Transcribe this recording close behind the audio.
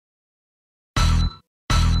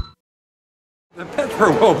The pets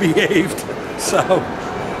were well behaved, so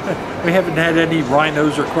we haven't had any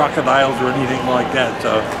rhinos or crocodiles or anything like that,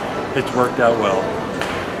 so it's worked out well.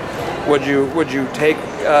 Would you take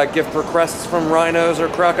gift requests from rhinos or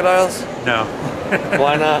crocodiles? No.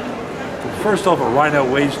 Why not? First off, a rhino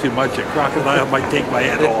weighs too much. A crocodile might take my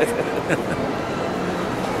head off.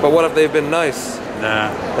 But what if they've been nice? Nah.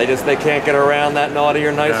 They can't get around that naughty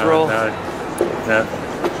or nice rule? No.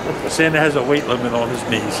 Santa has a weight limit on his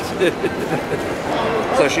knees.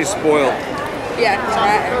 So she's spoiled. Yeah,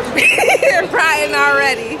 crying. Crying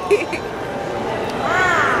already.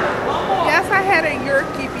 Yes, I had a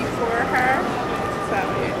Yorkie before her. So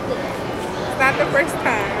it's not the first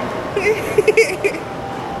time.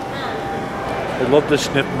 They love to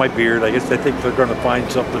sniff my beard. I guess they think they're going to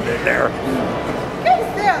find something in there.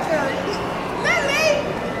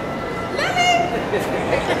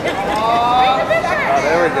 Oh,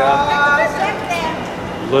 there we go.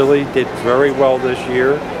 Lily did very well this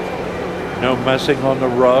year. No messing on the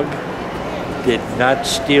rug. Did not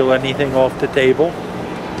steal anything off the table.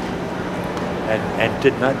 And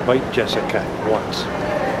did not bite Jessica once.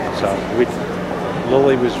 So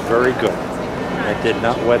Lily was very good. And did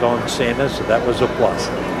not wet on Santa, so that was a plus.